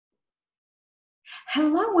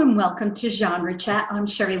Hello and welcome to Genre Chat. I'm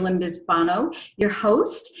Sherry Limbisbano, your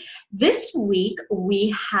host. This week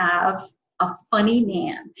we have a funny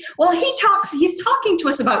man. Well, he's talking to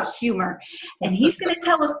us about humor, and he's going to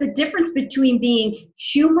tell us the difference between being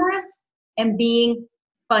humorous and being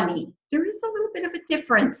funny. There is a little bit of a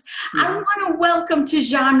difference. Yeah. I want to welcome to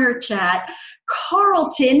Genre Chat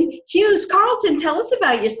Carlton Hughes. Carlton, tell us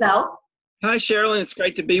about yourself. Hi, Sherilyn. It's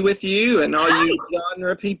great to be with you and all you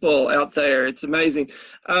genre people out there. It's amazing.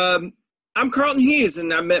 I'm Carlton Hughes,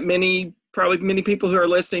 and I met many people who are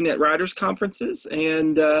listening at writers' conferences.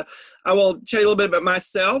 And I will tell you a little bit about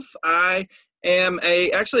myself. I am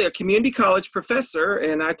actually a community college professor,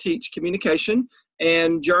 and I teach communication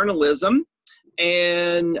and journalism.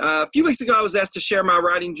 And a few weeks ago, I was asked to share my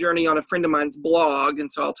writing journey on a friend of mine's blog,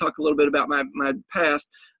 and so I'll talk a little bit about my past.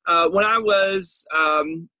 When I was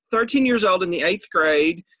 13 years old in the 8th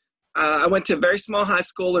grade, I went to a very small high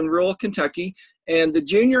school in rural Kentucky, and the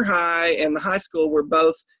junior high and the high school were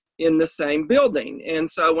both in the same building.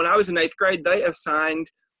 And so when I was in 8th grade, they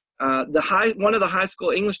assigned one of the high school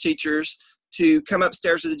English teachers to come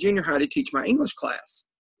upstairs to the junior high to teach my English class.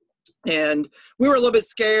 And we were a little bit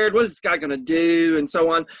scared. What is this guy going to do? And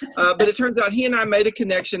so on. But it turns out he and I made a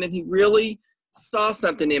connection, and he really saw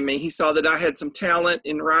something in me. He saw that I had some talent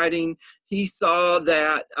in writing. He saw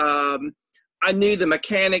that I knew the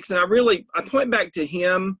mechanics, and I point back to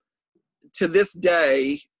him to this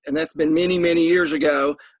day, and that's been many, many years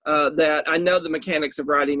ago, that I know the mechanics of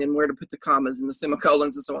writing and where to put the commas and the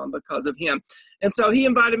semicolons and so on because of him. And so he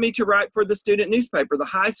invited me to write for the student newspaper, the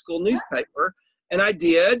high school newspaper, and I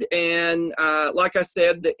did. And like I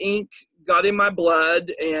said, the ink got in my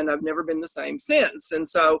blood, and I've never been the same since. And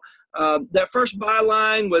so that first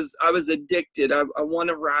byline was, I was addicted. I want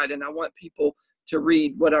to write, and I want people to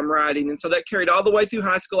read what I'm writing. And so that carried all the way through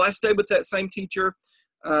high school. I stayed with that same teacher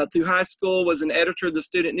through high school, was an editor of the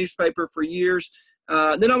student newspaper for years.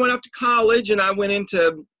 Then I went off to college, and I went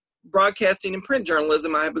into broadcasting and print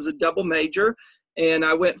journalism. I was a double major, and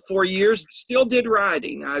I went 4 years, still did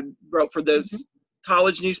writing. I wrote for the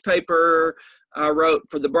college newspaper. I wrote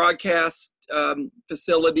for the broadcast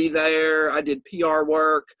facility there. I did PR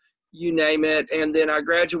work, you name it. And then I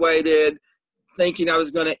graduated thinking I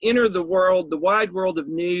was going to enter the wide world of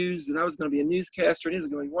news, and I was going to be a newscaster, and it was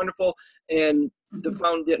going to be wonderful. And the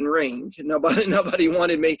phone didn't ring. Nobody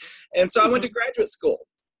wanted me. And so I went to graduate school.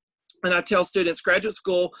 And I tell students, graduate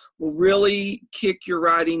school will really kick your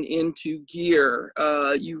writing into gear.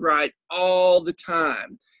 You write all the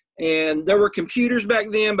time. And there were computers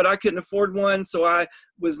back then, but I couldn't afford one. So I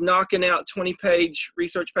was knocking out 20-page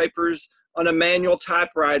research papers on a manual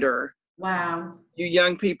typewriter. Wow. You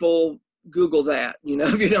young people, Google that,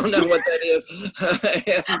 if you don't know what that is.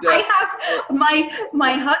 And, I have,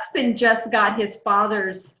 my husband just got his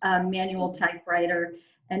father's manual typewriter,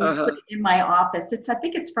 and he put it in my office. I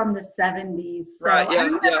think it's from the 70s. So right, yeah, I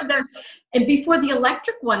remember those. And before the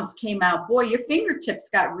electric ones came out, boy, your fingertips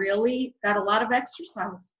got a lot of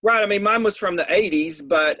exercise. Right. I mean, mine was from the 80s,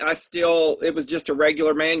 but it was just a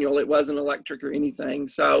regular manual. It wasn't electric or anything.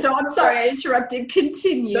 So I'm sorry I interrupted.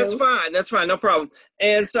 Continue. That's fine. No problem.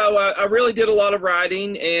 And so I really did a lot of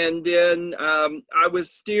writing, and then I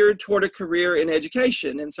was steered toward a career in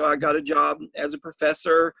education. And so I got a job as a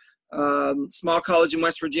professor, small college in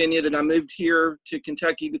West Virginia. Then I moved here to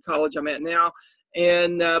Kentucky, the college I'm at now.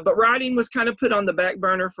 And but writing was kind of put on the back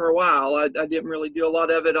burner for a while. I didn't really do a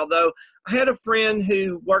lot of it, although I had a friend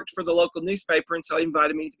who worked for the local newspaper, and so he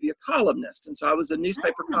invited me to be a columnist. And so I was a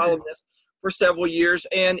newspaper columnist for several years,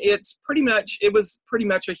 and it was pretty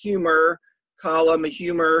much a humor column,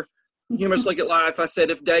 humorous look at life. I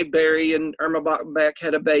said if Dave Barry and Irma Bachbeck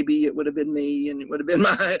had a baby, it would have been me, and it would have been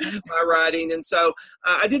my writing. And so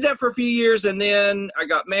I did that for a few years, and then I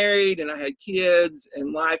got married, and I had kids,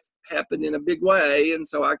 and life happened in a big way. And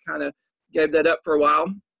so I kind of gave that up for a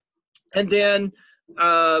while. And then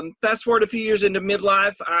fast forward a few years into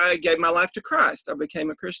midlife, I gave my life to Christ. I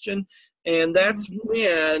became a Christian. And that's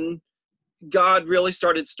when God really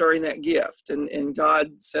started stirring that gift. And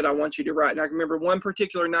God said, I want you to write. And I remember one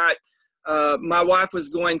particular night, my wife was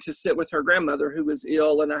going to sit with her grandmother who was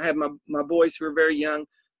ill. And I had my boys who were very young,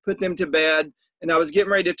 put them to bed. And I was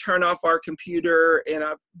getting ready to turn off our computer. And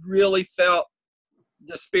I really felt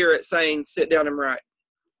the Spirit saying, sit down and write.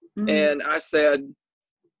 Mm-hmm. And I said,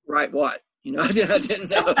 write what? I didn't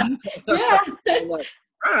know. Yeah. I'm like,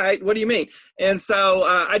 all right, what do you mean? And so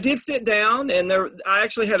I did sit down, and I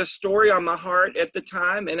actually had a story on my heart at the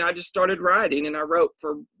time, and I just started writing, and I wrote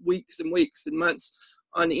for weeks and weeks and months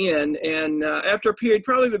on end. And after a period,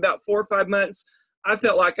 probably of about 4 or 5 months, I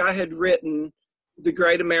felt like I had written the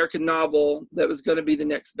great American novel that was going to be the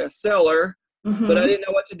next bestseller. but I didn't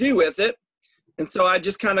know what to do with it. And so I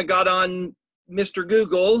just kind of got on Mr.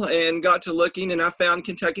 Google and got to looking, and I found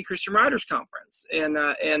Kentucky Christian Writers Conference, and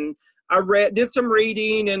I did some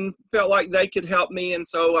reading and felt like they could help me, and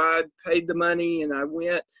so I paid the money and I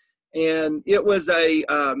went, and it was a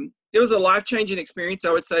life-changing experience,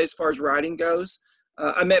 I would say, as far as writing goes.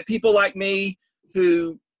 I met people like me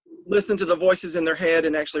who listen to the voices in their head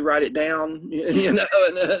and actually write it down,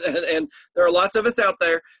 and there are lots of us out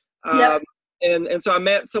there. Yep. And so I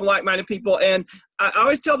met some like-minded people, and I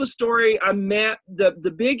always tell the story. I met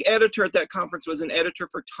the big editor at that conference was an editor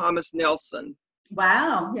for Thomas Nelson.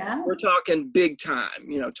 Wow, yeah. We're talking big time,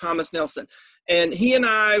 Thomas Nelson. And he and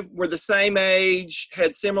I were the same age,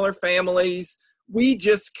 had similar families. We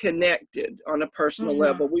just connected on a personal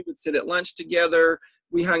level. We would sit at lunch together.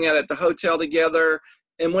 We hung out at the hotel together.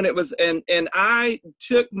 And when it was, and I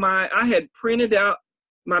had printed out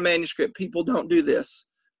my manuscript. People don't do this.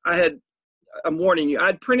 I'm warning you.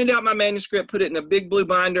 I'd printed out my manuscript, put it in a big blue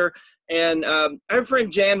binder, and I have a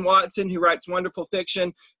friend, Jan Watson, who writes wonderful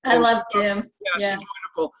fiction. I love Jim. Yeah, she's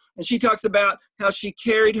wonderful. And she talks about how she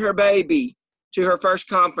carried her baby to her first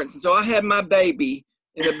conference. And so I had my baby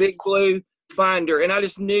in a big blue binder, and I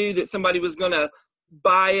just knew that somebody was going to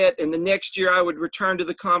buy it, and the next year I would return to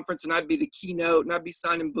the conference, and I'd be the keynote, and I'd be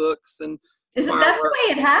signing books. And that's the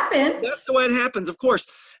way it happens? That's the way it happens, of course.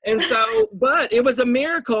 And so, but it was a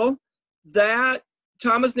miracle that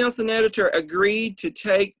Thomas Nelson editor agreed to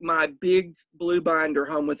take my big blue binder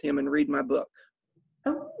home with him and read my book,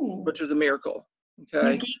 which was a miracle.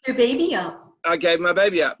 Okay. You gave your baby up. I gave my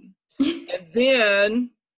baby up. And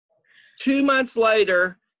then 2 months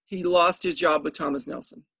later, he lost his job with Thomas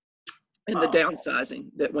Nelson and the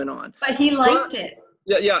downsizing that went on. But he liked it.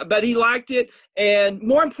 Yeah, but he liked it. And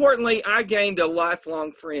more importantly, I gained a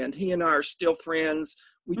lifelong friend. He and I are still friends.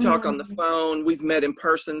 We talk on the phone. We've met in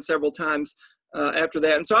person several times after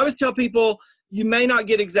that. And so I always tell people, you may not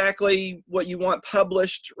get exactly what you want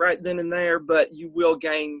published right then and there, but you will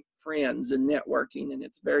gain friends and networking, and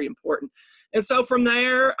it's very important. And so from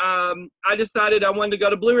there, I decided I wanted to go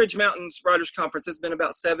to Blue Ridge Mountains Writers Conference. It's been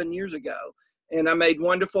about 7 years ago. And I made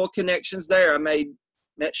wonderful connections there. I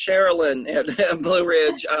met Sherilyn at Blue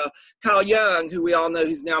Ridge, Kyle Young, who we all know,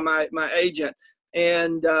 who's now my agent.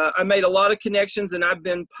 And I made a lot of connections, and I've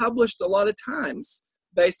been published a lot of times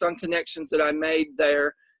based on connections that I made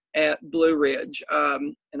there at Blue Ridge.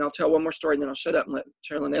 And I'll tell one more story, and then I'll shut up and let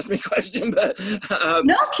Sherilyn ask me a question. But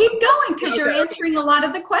no, keep going, because you're answering a lot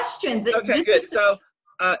of the questions. Okay, good. So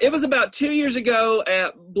it was about 2 years ago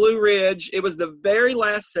at Blue Ridge. It was the very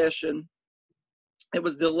last session. It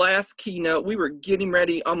was the last keynote. We were getting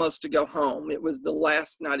ready almost to go home. It was the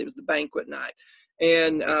last night. It was the banquet night.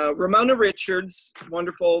 And Ramona Richards,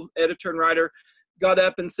 wonderful editor and writer, got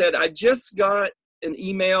up and said, I just got an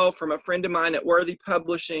email from a friend of mine at Worthy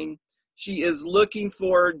Publishing. She is looking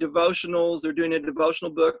for devotionals. They're doing a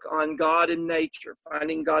devotional book on God and nature,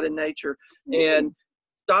 finding God in nature. And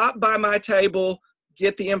stop by my table,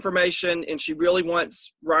 get the information, and she really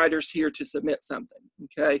wants writers here to submit something.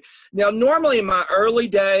 Okay. Now, normally in my early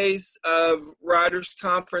days of writers'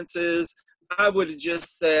 conferences, I would have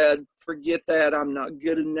just said, forget that. I'm not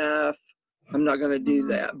good enough. I'm not going to do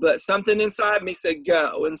that. But something inside me said,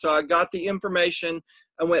 go. And so I got the information.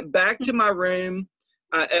 I went back to my room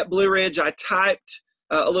at Blue Ridge. I typed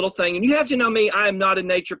a little thing. And you have to know me, I am not a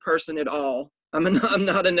nature person at all. I'm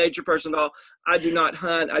not a nature person at all. I do not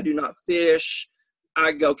hunt. I do not fish.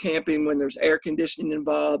 I go camping when there's air conditioning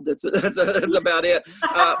involved. That's about it.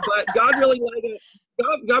 But God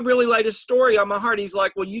really laid a story on my heart. He's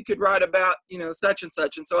like, well, you could write about, such and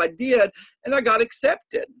such. And so I did, and I got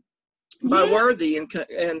accepted by Worthy, and I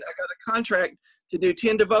got a contract to do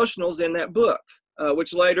 10 devotionals in that book,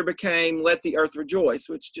 which later became Let the Earth Rejoice,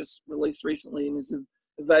 which just released recently and is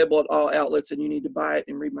available at all outlets, and you need to buy it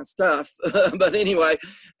and read my stuff. But anyway,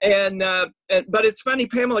 but it's funny,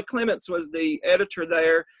 Pamela Clements was the editor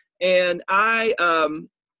there, and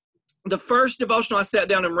the first devotional I sat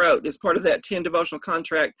down and wrote as part of that 10 devotional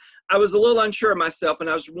contract, I was a little unsure of myself,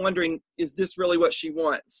 and I was wondering, is this really what she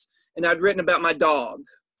wants? And I'd written about my dog.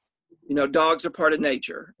 Dogs are part of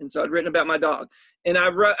nature. And so I'd written about my dog. And I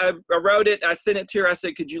wrote it. I sent it to her. I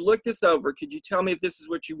said, could you look this over? Could you tell me if this is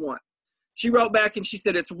what you want? She wrote back and she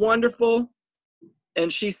said, it's wonderful.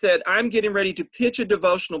 And she said, I'm getting ready to pitch a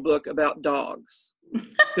devotional book about dogs.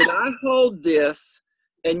 Could I hold this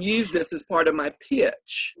and use this as part of my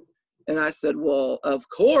pitch? And I said, well, of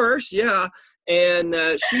course, yeah. And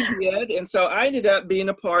she did. And so I ended up being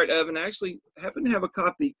a part of, and I actually happen to have a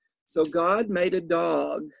copy. So God Made a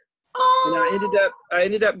Dog. And I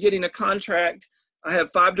ended up getting a contract I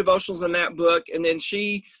have 5 devotionals in that book. And then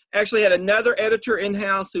she actually had another editor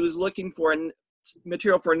in-house who was looking for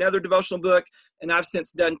material for another devotional book. And I've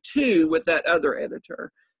since done 2 with that other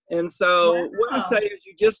editor. And so what I say is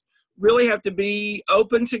you just really have to be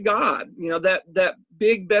open to God. That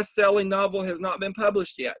big best-selling novel has not been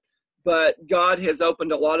published yet, but God has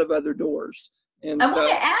opened a lot of other doors. And I want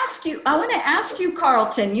to ask you,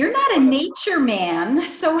 Carlton, you're not a nature man.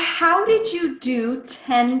 So how did you do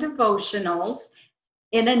 10 devotionals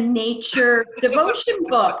in a nature devotion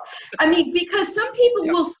book? I mean, because some people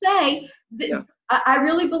will say, that I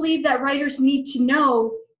really believe that writers need to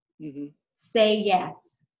know, say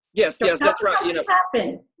yes. Yes, that's right. What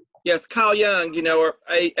happened? Yes, Kyle Young, our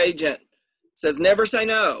agent says never say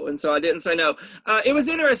no, and so I didn't say no. It was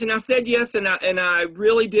interesting. I said yes, and I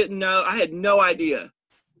really didn't know. I had no idea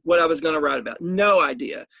what I was going to write about. No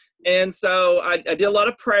idea. And so I did a lot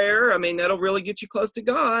of prayer. I mean, that'll really get you close to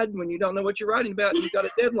God when you don't know what you're writing about and you've got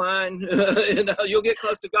a deadline. You'll get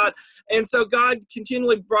close to God. And so God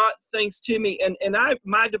continually brought things to me. And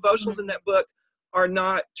my devotionals in that book are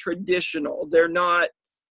not traditional. They're not,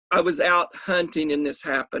 I was out hunting and this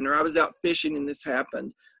happened, or I was out fishing and this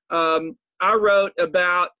happened. I wrote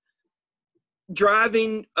about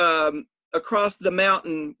driving across the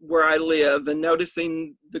mountain where I live and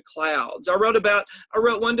noticing the clouds. I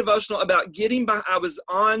wrote one devotional about getting by. I was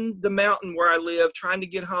on the mountain where I live trying to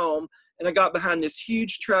get home, and I got behind this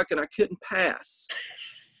huge truck and I couldn't pass.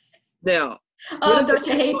 Now, don't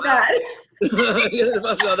you hate that?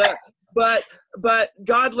 But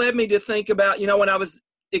God led me to think about, when I was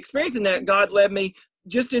experiencing that, God led me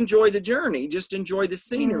just enjoy the journey, just enjoy the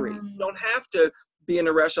scenery. You don't have to be in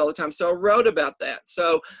a rush all the time. So I wrote about that.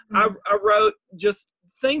 So I wrote just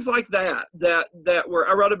things like that were,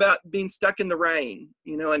 I wrote about being stuck in the rain,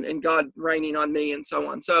 and God raining on me and so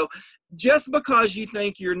on. So just because you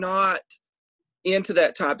think you're not into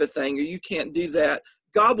that type of thing, or you can't do that,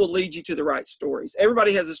 God will lead you to the right stories.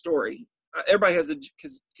 Everybody has a story. Everybody has a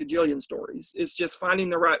cajillion stories. It's just finding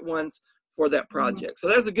the right ones for that project. So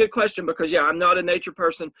that's a good question, because I'm not a nature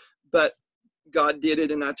person, but God did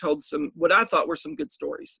it, and I told what I thought were some good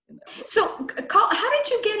stories in that book. So, how did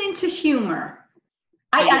you get into humor?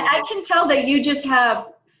 I can tell that you just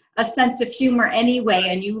have a sense of humor anyway,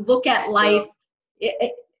 and you look at life.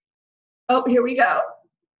 Here we go.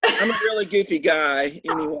 I'm a really goofy guy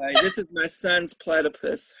anyway. This is my son's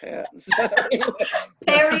platypus hat.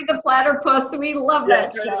 Perry the platypus. We love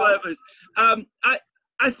that show.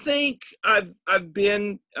 I think I've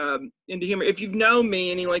been into humor. If you've known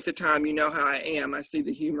me any length of time, you know how I am. I see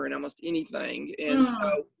the humor in almost anything. And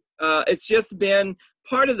so it's just been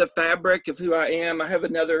part of the fabric of who I am. I have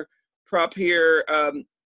another prop here. I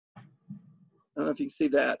don't know if you can see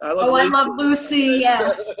that. I love Lucy,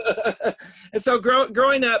 yes. And so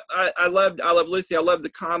growing up, I love Lucy. I love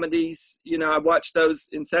the comedies. I watched those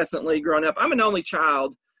incessantly growing up. I'm an only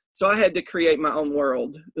child, so I had to create my own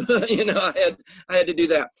world. I had to do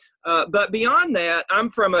that. But beyond that, I'm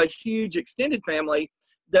from a huge extended family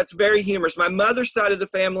that's very humorous. My mother's side of the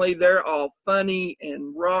family, they're all funny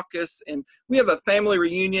and raucous, and we have a family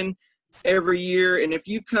reunion every year, and if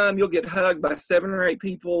you come, you'll get hugged by 7 or 8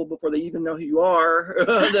 people before they even know who you are.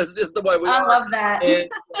 That's just the way we are. I love that.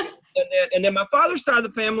 And then my father's side of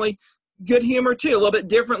the family, good humor too, a little bit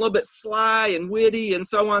different, a little bit sly and witty and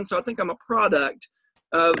so on. So I think I'm a product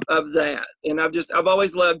of that. And I've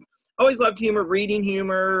always loved humor, reading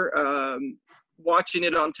humor, watching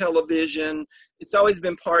it on television. It's always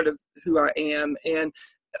been part of who I am. And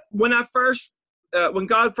when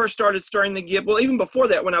God first started stirring the gift, well, even before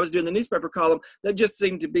that, when I was doing the newspaper column, that just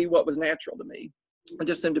seemed to be what was natural to me. It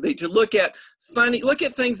just seemed to be to look at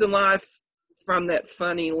things in life from that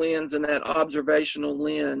funny lens and that observational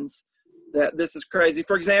lens. That this is crazy.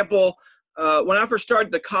 For example, when I first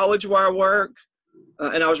started the college where I work,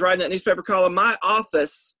 and I was writing that newspaper column, my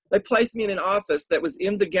office, they placed me in an office that was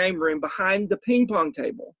in the game room behind the ping pong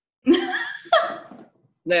table.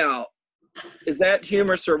 Now, is that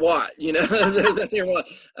humorous or what?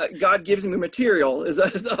 God gives me material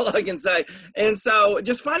is all I can say. And so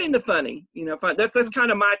just finding the funny, that's kind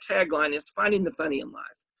of my tagline, is finding the funny in life.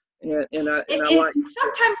 And I like.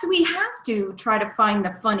 Sometimes we have to try to find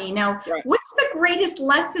the funny. Now, right. What's the greatest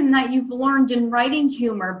lesson that you've learned in writing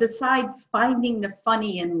humor besides finding the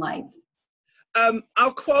funny in life?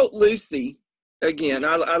 I'll quote Lucy again.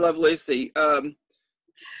 I love Lucy.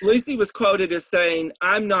 Lucy was quoted as saying,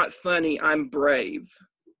 "I'm not funny, I'm brave."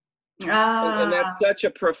 And that's such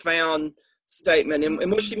a profound statement.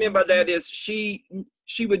 And what she meant by that is she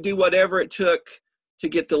would do whatever it took to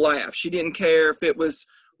get the laugh. She didn't care if it was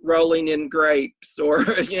rolling in grapes or,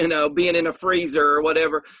 being in a freezer or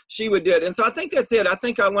whatever. She would do it. And so I think that's it. I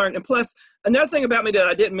think I learned. And plus, another thing about me that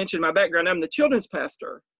I didn't mention in my background, I'm the children's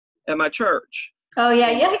pastor at my church. Oh yeah,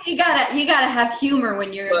 you gotta have humor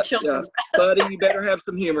when you're a children's pastor. Buddy, you better have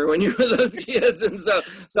some humor when you're with those kids. And so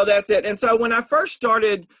that's it. And so when God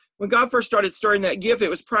first started stirring that gift, it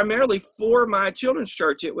was primarily for my children's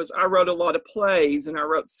church. I wrote a lot of plays and I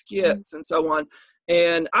wrote skits and so on.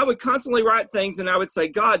 And I would constantly write things and I would say,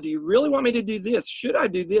 God, do you really want me to do this? Should I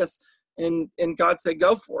do this? And God said,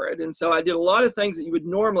 go for it. And so I did a lot of things that you would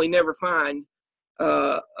normally never find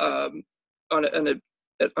on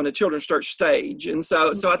a children's church stage. And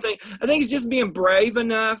so I think it's just being brave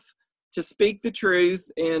enough to speak the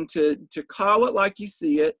truth and to call it like you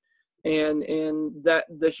see it. And that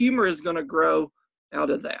the humor is going to grow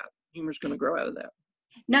out of that. Humor is going to grow out of that.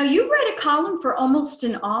 Now, you write a column for Almost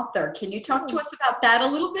an Author. Can you talk to us about that a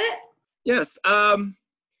little bit? Yes.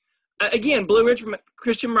 Again, Blue Ridge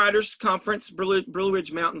Christian Writers Conference, Blue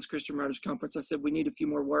Ridge Mountains Christian Writers Conference. I said we need a few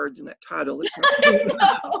more words in that title.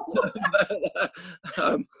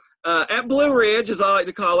 At Blue Ridge, as I like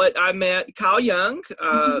to call it, I met Kyle Young,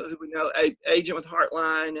 who we know, agent with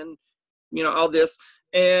Heartline, and all this.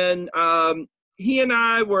 And he and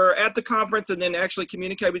I were at the conference, and then actually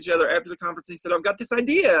communicated with each other after the conference. He said, "I've got this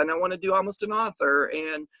idea, and I want to do Almost an Author."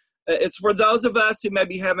 And it's for those of us who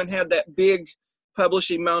maybe haven't had that big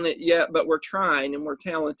publishing moment yet, but we're trying and we're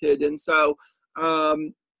talented. And so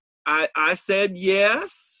I said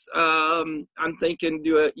yes. I'm thinking,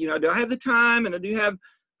 do I have the time, and I do have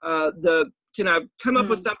can I come up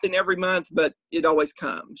with something every month? But it always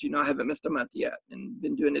comes. I haven't missed a month yet, and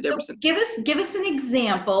been doing it ever since. Give us an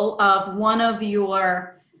example of one of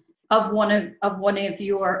your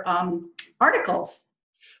articles.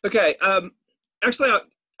 Okay. Actually,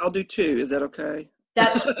 I'll do two. Is that okay?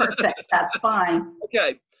 That's perfect. That's fine.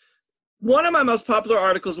 Okay. One of my most popular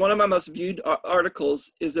articles, one of my most viewed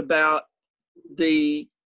articles, is about the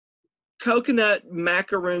coconut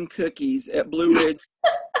macaroon cookies at Blue Ridge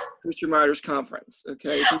Christian Writers Conference.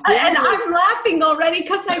 Okay. And I'm laughing already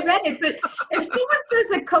because I read it. But if someone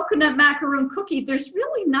says a coconut macaroon cookie, there's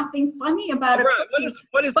really nothing funny about it. Right.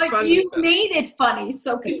 What is but funny? You made it funny,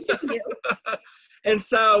 so continue. And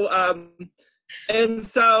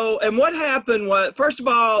what happened was, first of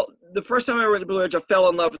all, the first time I went to Blue Ridge, I fell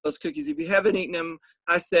in love with those cookies. If you haven't eaten them,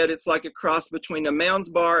 I said it's like a cross between a Mounds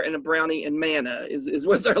bar and a brownie and manna is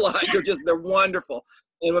what they're like. They're wonderful.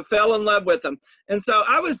 And I fell in love with them. And so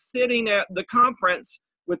I was sitting at the conference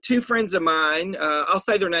with two friends of mine. I'll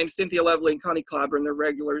say their names, Cynthia Lovely and Connie Clyburn. They're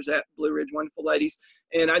regulars at Blue Ridge, wonderful ladies.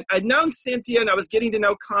 And I'd known Cynthia, and I was getting to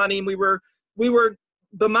know Connie, and we were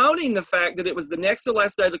bemoaning the fact that it was the next to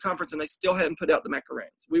last day of the conference and they still hadn't put out the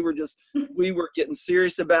macaroons. We were getting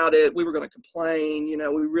serious about it. We were going to complain. We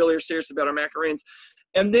really are serious about our macaroons.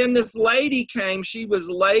 And then this lady came. She was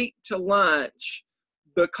late to lunch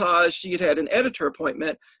because she had an editor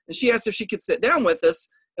appointment, and she asked if she could sit down with us.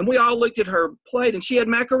 And we all looked at her plate, and she had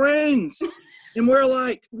macaroons. And we're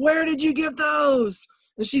like, "Where did you get those?"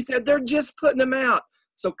 And she said, "They're just putting them out."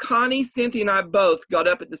 So Connie, Cynthia, and I both got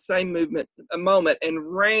up at the same moment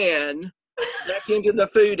and ran back into the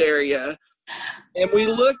food area. And we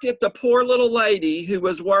looked at the poor little lady who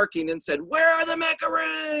was working and said, "Where are the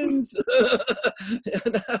macaroons?"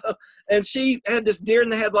 And she had this deer in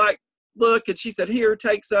the headlight look, and she said, "Here,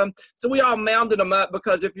 take some." So we all mounded them up,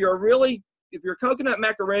 because if you're a coconut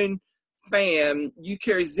macaroon fan, you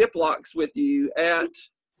carry Ziplocs with you at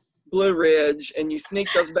Blue Ridge, and you sneak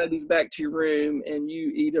those babies back to your room and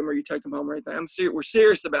you eat them or you take them home or anything. We're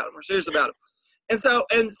serious about them. We're serious about them. And so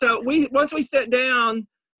once we sat down,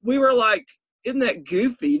 we were like, isn't that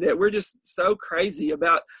goofy that we're just so crazy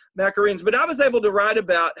about macaroons? But I was able to write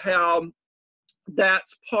about how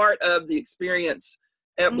that's part of the experience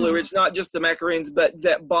at Blue Ridge, not just the macaroons, but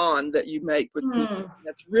that bond that you make with people.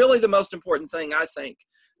 That's really the most important thing, I think,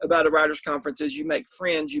 about a writer's conference, is you make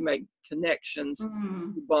friends, you make connections,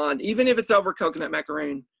 you bond. Even if it's over coconut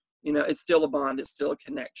macaroon, it's still a bond, it's still a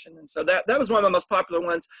connection. And so that was one of the most popular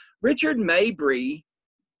ones. Richard Mabry,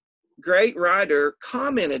 great writer,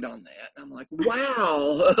 commented on that. I'm like,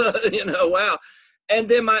 wow, wow. And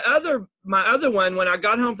then my other one, when I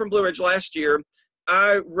got home from Blue Ridge last year,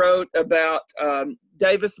 I wrote about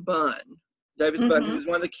Davis Bunn, who was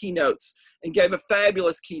one of the keynotes, and gave a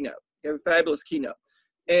fabulous keynote.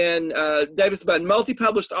 And Davis Bunn,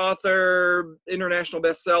 multi-published author, international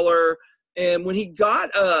bestseller. And when he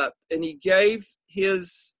got up and he gave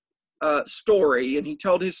his story, and he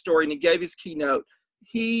told his story, and he gave his keynote,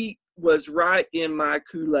 he was right in my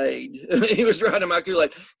Kool-Aid. He was right in my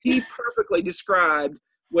Kool-Aid. He perfectly described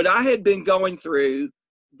what I had been going through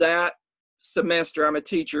that semester. I'm a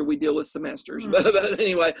teacher. We deal with semesters. But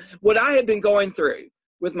anyway, what I had been going through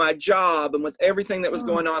with my job and with everything that was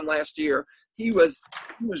going on last year, he was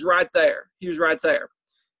right there. He was right there.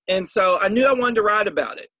 And so I knew I wanted to write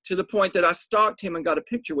about it, to the point that I stalked him and got a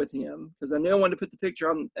picture with him, because I knew I wanted to put the picture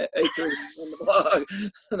on A3 on the blog.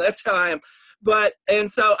 That's how I am.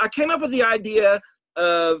 And so I came up with the idea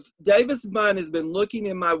of Davis Bunn has been looking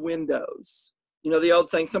in my windows. You know, the old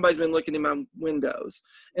thing, somebody's been looking in my windows.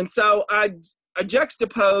 And so I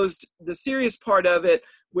juxtaposed the serious part of it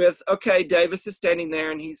with, okay, Davis is standing there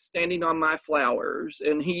and he's standing on my flowers,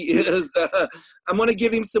 and he is, I'm going to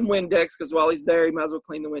give him some Windex, because while he's there, he might as well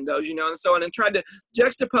clean the windows, you know, and so on, and tried to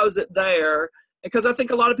juxtapose it there, because I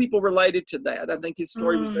think a lot of people related to that. I think his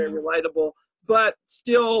story was very relatable, but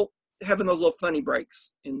still having those little funny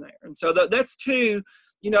breaks in there. And so that's two,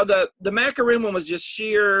 you know, the macaroon one was just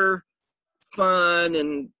sheer fun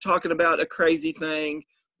and talking about a crazy thing.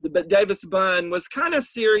 But Davis Bunn was kind of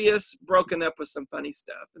serious, broken up with some funny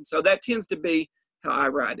stuff. And so that tends to be how I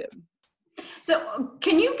write it. So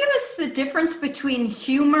can you give us the difference between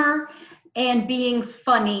humor and being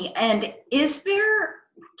funny? And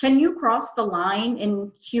can you cross the line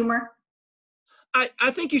in humor? I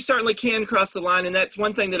think you certainly can cross the line. And that's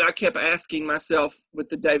one thing that I kept asking myself with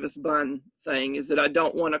the Davis Bunn thing, is that I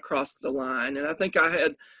don't want to cross the line. And I think I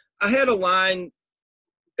had a line,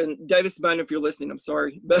 and Davis Bunn, if you're listening, I'm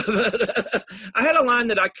sorry, but I had a line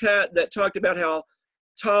that I cut that talked about how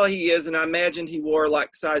tall he is, and I imagined he wore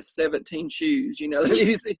like size 17 shoes, you know,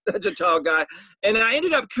 he's such a tall guy. And I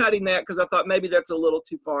ended up cutting that because I thought maybe that's a little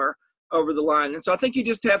too far over the line. And so I think you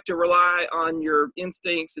just have to rely on your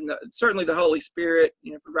instincts and certainly the Holy Spirit,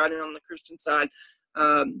 you know, if you're writing on the Christian side,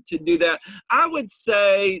 to do that. I would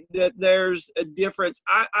say that there's a difference.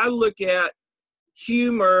 I look at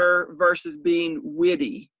humor versus being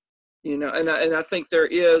witty, you know, and I think there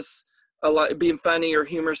is a lot being funny or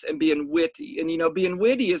humorous and being witty. And, you know, being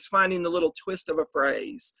witty is finding the little twist of a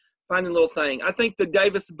phrase, finding a little thing. I think the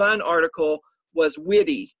Davis Bunn article was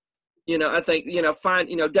witty. You know, I think, you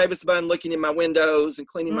know, Davis Bunn looking in my windows and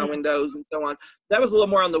cleaning my windows and so on. That was a little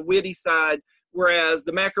more on the witty side, whereas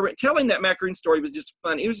telling that macaroon story was just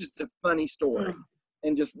funny. It was just a funny story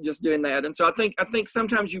and just doing that. And so I think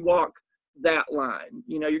sometimes you walk that line.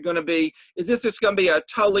 You know, you're going to be, is this just going to be a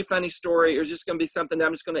totally funny story, or is this going to be something that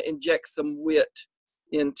I'm just going to inject some wit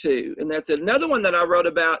into? And that's it. Another one that I wrote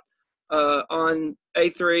about on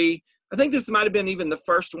A3, I think this might have been even the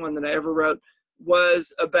first one that I ever wrote,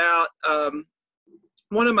 was about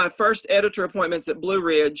one of my first editor appointments at Blue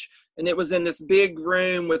Ridge, and it was in this big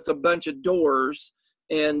room with a bunch of doors,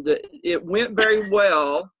 and it went very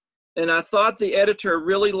well, and I thought the editor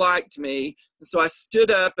really liked me. And so I stood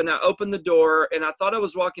up and I opened the door, and I thought I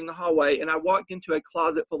was walking the hallway, and I walked into a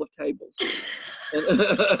closet full of tables.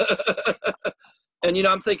 And you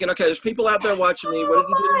know, I'm thinking, okay, there's people out there watching me. What is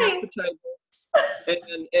he doing with the tables?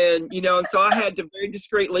 And you know, and so I had to very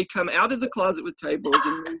discreetly come out of the closet with tables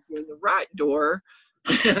and move through the right door.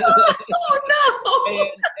 Oh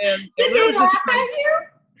no! And did they laugh at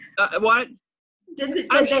you? What?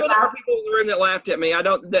 I'm sure there were people in the room that laughed at me.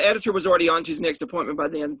 The editor was already on to his next appointment by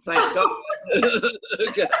then. Thank God.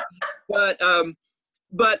 Okay.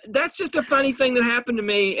 But that's just a funny thing that happened to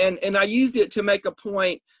me, and I used it to make a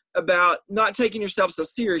point about not taking yourself so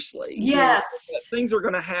seriously. Yes. You know, things are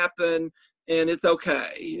going to happen, and it's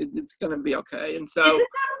okay. It's going to be okay. And so,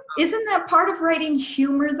 isn't that part of writing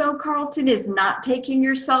humor, though, Carlton? Is not taking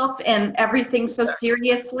yourself and everything so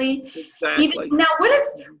seriously. Exactly. Now,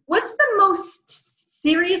 what's the most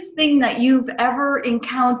serious thing that you've ever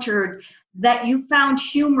encountered that you found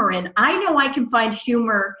humor in? I know I can find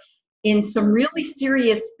humor in some really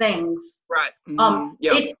serious things. Right.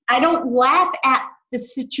 I don't laugh at the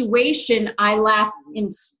situation. I laugh in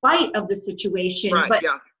spite of the situation. Right. But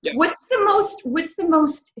yeah. what's the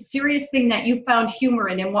most serious thing that you found humor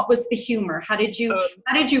in, and what was the humor? How did you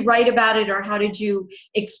write about it, or how did you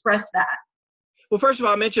express that? Well, first of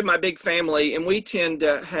all, I mentioned my big family, and we tend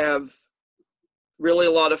to have really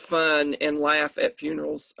a lot of fun and laugh at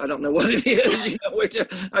funerals. I don't know what it is. You know,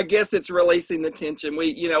 I guess it's releasing the tension.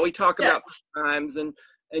 We talk about times and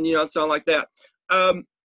you know, and so on like that. I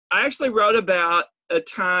actually wrote about a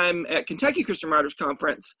time at Kentucky Christian Writers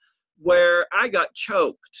Conference where I got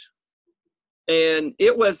choked, and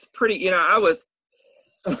it was pretty. You know, I was,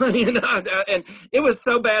 you know, and it was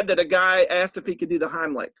so bad that a guy asked if he could do the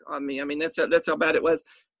Heimlich on me. I mean, that's how bad it was.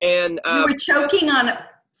 And you were choking on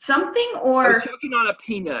something, or? I was choking on a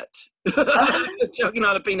peanut. I was choking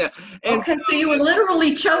on a peanut. And okay, so you were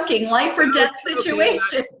literally choking, life or death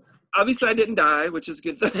situation. obviously I didn't die, which is a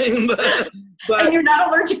good thing. But and you're not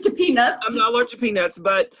allergic to peanuts. I'm not allergic to peanuts.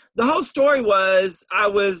 But the whole story was,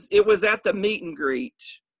 it was at the meet and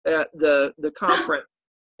greet at the conference,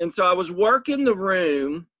 and so I was working the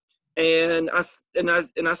room. And I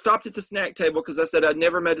stopped at the snack table because I said I'd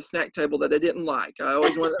never met a snack table that I didn't like. I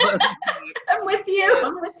always wanted. I'm with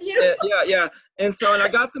you. Yeah. And I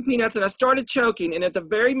got some peanuts and I started choking. And at the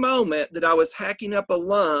very moment that I was hacking up a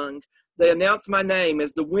lung, they announced my name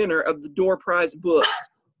as the winner of the door prize book.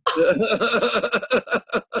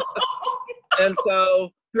 And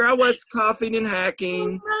so here I was coughing and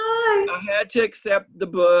hacking. I had to accept the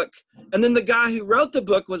book. And then the guy who wrote the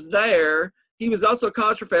book was there. He was also a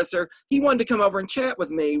college professor. He wanted to come over and chat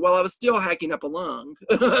with me while I was still hacking up a lung.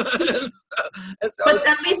 But at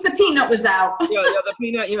least the peanut was out. Yeah, the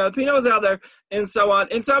peanut was out there, and so on.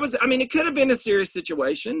 And so it could have been a serious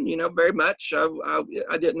situation, very much. I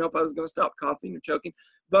didn't know if I was going to stop coughing or choking,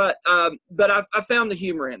 but I found the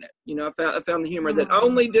humor in it. I found the humor that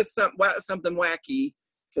only this something wacky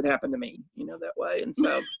could happen to me, that way. And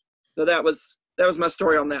so that was my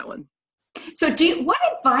story on that one. So what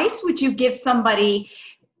advice would you give somebody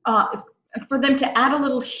for them to add a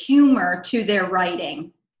little humor to their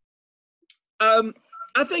writing? I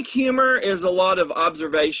think humor is a lot of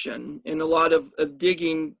observation and a lot of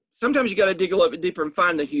digging. Sometimes you got to dig a little bit deeper and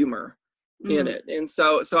find the humor in it. And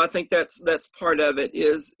so I think that's part of it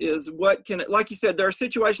is what can it, like you said, there are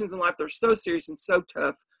situations in life that are so serious and so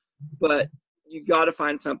tough, but you got to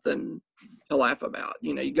find something to laugh about.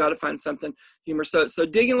 You got to find something humor. So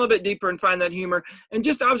digging a little bit deeper and find that humor and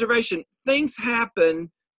just observation. Things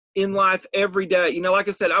happen in life every day. Like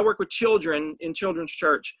I said, I work with children in children's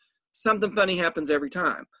church. Something funny happens every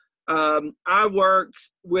time. I work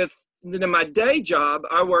with, in my day job,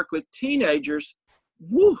 I work with teenagers.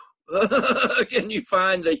 Woo! Can you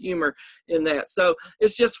find the humor in that? So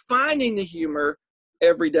it's just finding the humor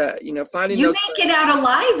every day, finding you those make things. it out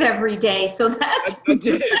alive every day, so that's I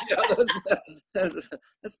do. That's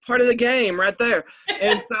part of the game right there.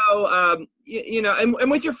 And so and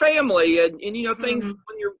with your family and things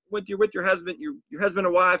when you're with your husband, your husband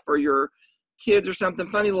or wife or your kids or something,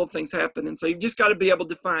 funny little things happen. And so you just got to be able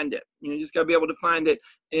to find it. You just got to be able to find it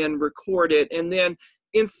and record it and then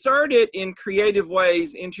insert it in creative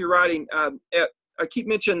ways into your writing. I keep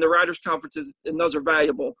mentioning the writers' conferences, and those are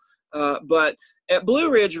valuable. But at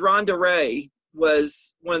Blue Ridge, Rhonda Ray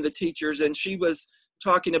was one of the teachers, and she was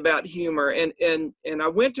talking about humor. And I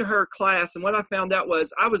went to her class, and what I found out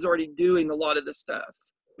was I was already doing a lot of the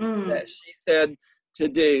stuff that she said to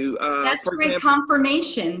do. That's great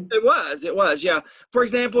confirmation. It was, yeah. For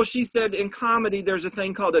example, she said in comedy, there's a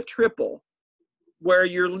thing called a triple, where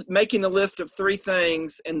you're making a list of 3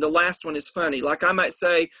 things, and the last one is funny. Like I might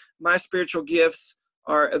say, my spiritual gifts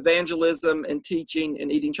are evangelism and teaching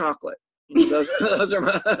and eating chocolate. Those are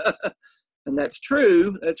my, and that's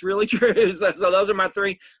true. That's really true. So those are my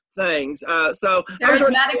 3 things. So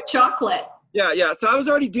charismatic chocolate. Yeah. So I was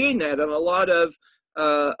already doing that on a lot of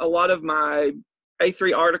my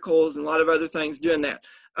A3 articles and a lot of other things doing that.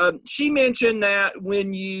 She mentioned that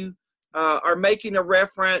when you are making a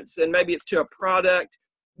reference and maybe it's to a product,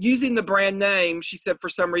 using the brand name, she said for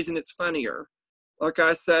some reason it's funnier. Like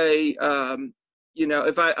I say,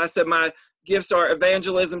 if I said my gifts are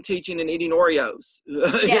evangelism, teaching, and eating Oreos,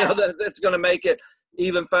 that's going to make it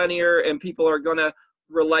even funnier and people are going to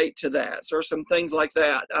relate to that. So some things like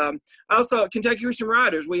that. Also, Kentucky Christian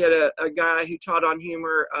Writers, we had a guy who taught on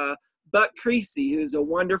humor, Buck Creasy, who's a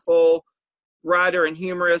wonderful writer and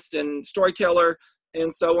humorist and storyteller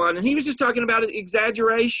and so on. And he was just talking about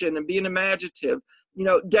exaggeration and being imaginative.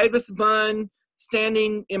 Davis Bunn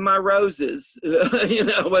standing in my roses,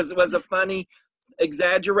 was a funny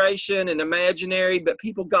exaggeration and imaginary, but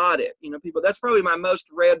people got it. That's probably my most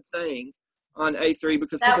read thing on A3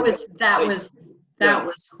 because that was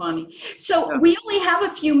funny. So we only have a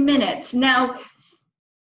few minutes now.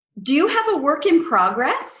 Do you have a work in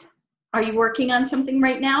progress? Are you working on something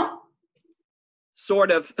right now?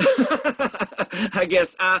 Sort of. I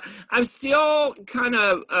guess I'm still kind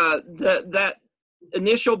of that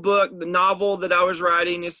initial book, the novel that I was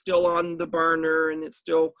writing is still on the burner and it's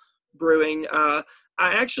still brewing. I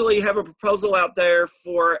actually have a proposal out there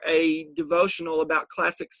for a devotional about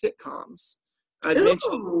classic sitcoms. I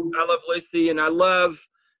mentioned I Love Lucy and I love,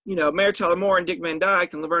 Mary Tyler Moore and Dick Van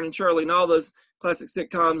Dyke and Laverne and Shirley and all those classic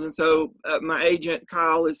sitcoms. And so my agent,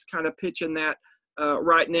 Kyle, is kind of pitching that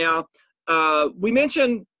right now. We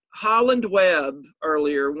mentioned Holland Webb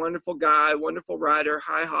earlier, wonderful guy, wonderful writer.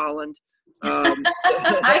 Hi, Holland.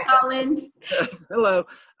 Hi, Holland. Hello.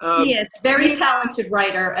 He is very talented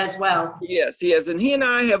writer as well. Yes, he is. And he and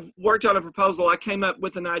I have worked on a proposal. I came up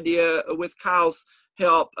with an idea with Kyle's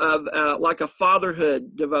help of like a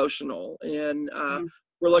fatherhood devotional. And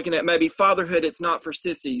we're looking at maybe fatherhood, it's not for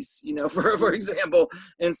sissies, for example.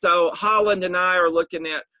 And so Holland and I are looking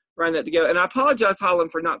at writing that together. And I apologize,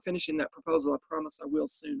 Holland, for not finishing that proposal. I promise I will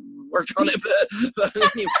soon. We'll work on it. But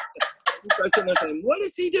anyway, you're sitting there saying, what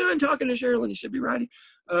is he doing talking to Sherilyn? He should be writing.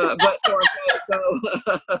 So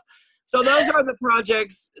those are the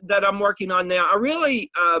projects that I'm working on now. I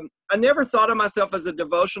really, I never thought of myself as a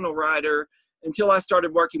devotional writer until I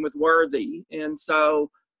started working with Worthy. And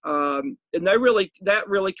so, and that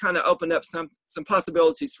really kind of opened up some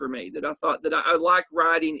possibilities for me, that I thought that I like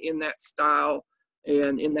writing in that style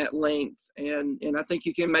and in that length. And I think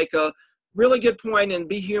you can make a really good point and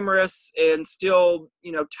be humorous and still,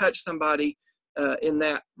 touch somebody in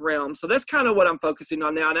that realm. So that's kind of what I'm focusing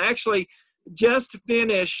on now. And I actually just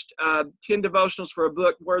finished 10 devotionals for a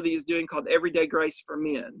book Worthy is doing called Everyday Grace for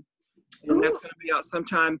Men. And that's going to be out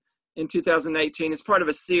sometime in 2018. It's part of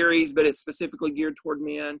a series, but it's specifically geared toward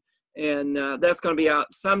men. And that's going to be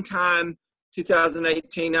out sometime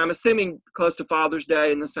 2018. I'm assuming close to Father's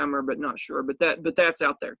Day in the summer, but not sure. But that's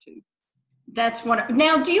out there too. That's wonderful.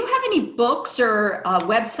 Now, do you have any books or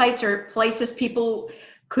websites or places people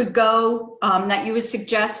could go that you would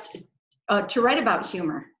suggest to write about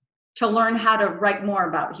humor, to learn how to write more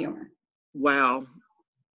about humor? Wow.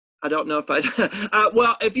 I don't know if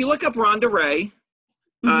well, if you look up Rhonda Ray,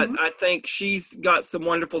 I think she's got some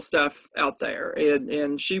wonderful stuff out there.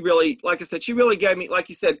 And she really, like I said, she really gave me, like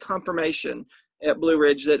you said, confirmation at Blue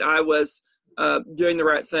Ridge that I was doing the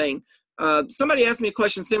right thing. Somebody asked me a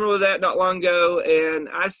question similar to that not long ago, and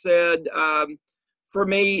I said, for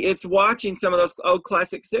me, it's watching some of those old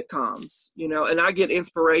classic sitcoms, and I get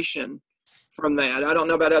inspiration from that. I don't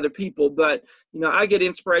know about other people, but, I get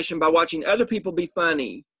inspiration by watching other people be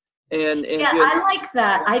funny. And yeah, I like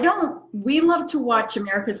that. We love to watch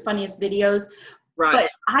America's Funniest Videos, right? But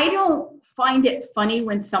I don't find it funny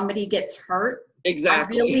when somebody gets hurt.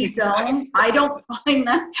 Exactly. I really don't. I don't find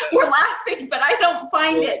that. We're laughing, but I don't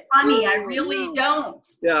find it funny. I really don't.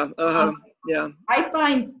 Yeah. Yeah. I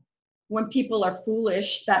find when people are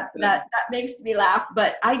foolish, that makes me laugh,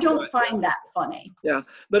 but I don't find that funny. Yeah.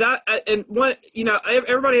 But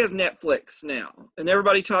everybody has Netflix now, and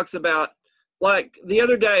everybody talks about, like the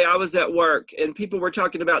other day I was at work and people were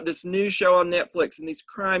talking about this new show on Netflix and these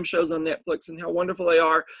crime shows on Netflix and how wonderful they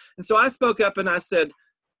are. And so I spoke up and I said,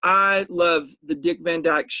 I love the Dick Van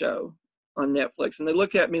Dyke Show on Netflix. And they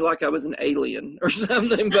looked at me like I was an alien or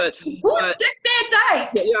something. But who's Dick Van Dyke?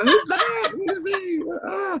 Yeah, who's that? Who is he?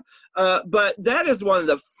 But that is one of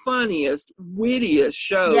the funniest, wittiest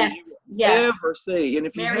shows you ever see. And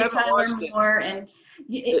if you haven't watched it, and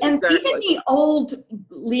even the old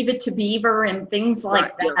Leave It to Beaver and things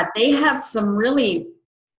like that, they have some really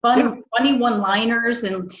funny one-liners,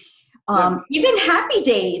 and even Happy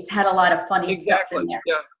Days had a lot of funny stuff in there.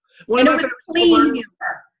 Yeah. And it was clean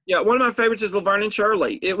humor. Yeah, one of my favorites is Laverne and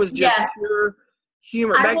Shirley. It was just pure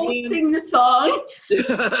humor. I won't sing the song.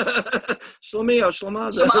 Shlomio,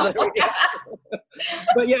 Shlomaza.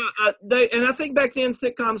 But yeah, and I think back then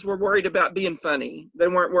sitcoms were worried about being funny. They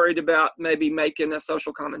weren't worried about maybe making a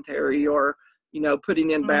social commentary or,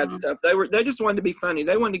 putting in bad stuff. They just wanted to be funny.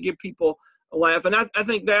 They wanted to give people a laugh. And I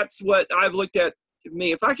think that's what I've looked at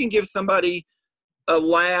me. If I can give somebody a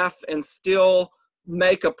laugh and still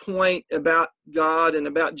make a point about God and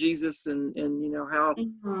about Jesus and how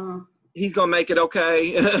he's going to make it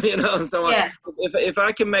okay, so if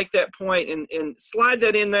I can make that point and slide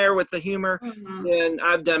that in there with the humor, then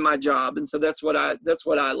I've done my job. And so that's what I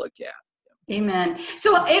look at. Amen.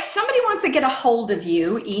 So if somebody wants to get a hold of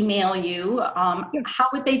you, email you, how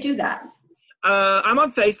would they do that? I'm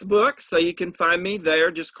on Facebook, so you can find me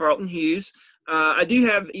there, just Carlton Hughes. I do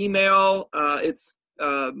have email. It's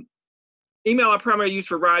email I primarily use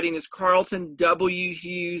for writing is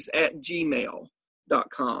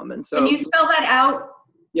carltonwhughes@gmail.com. And so, can you spell that out?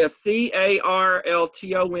 Yes,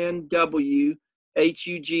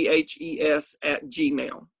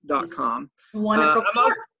 CarltonWhughes@gmail.com. Wonderful.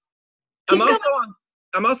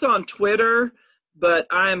 I'm also on Twitter, but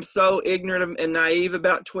I am so ignorant and naive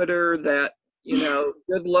about Twitter that,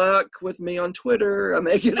 good luck with me on Twitter. I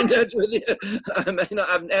may get in touch with you. I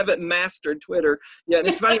haven't mastered Twitter yet. And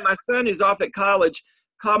it's funny, my son who's off at college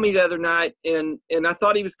called me the other night, and I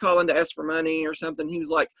thought he was calling to ask for money or something. He was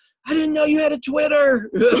like, I didn't know you had a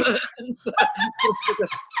Twitter.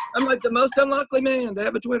 I'm like the most unlikely man to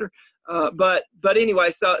have a Twitter. But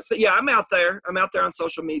anyway, so yeah, I'm out there. I'm out there on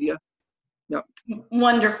social media. Yep.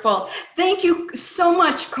 Wonderful. Thank you so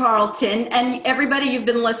much, Carlton. And everybody, you've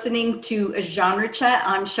been listening to Genre Chat.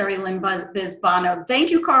 I'm Sherry Lynn Bisbano. Thank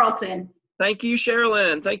you, Carlton. Thank you,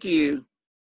 Sherilyn. Thank you.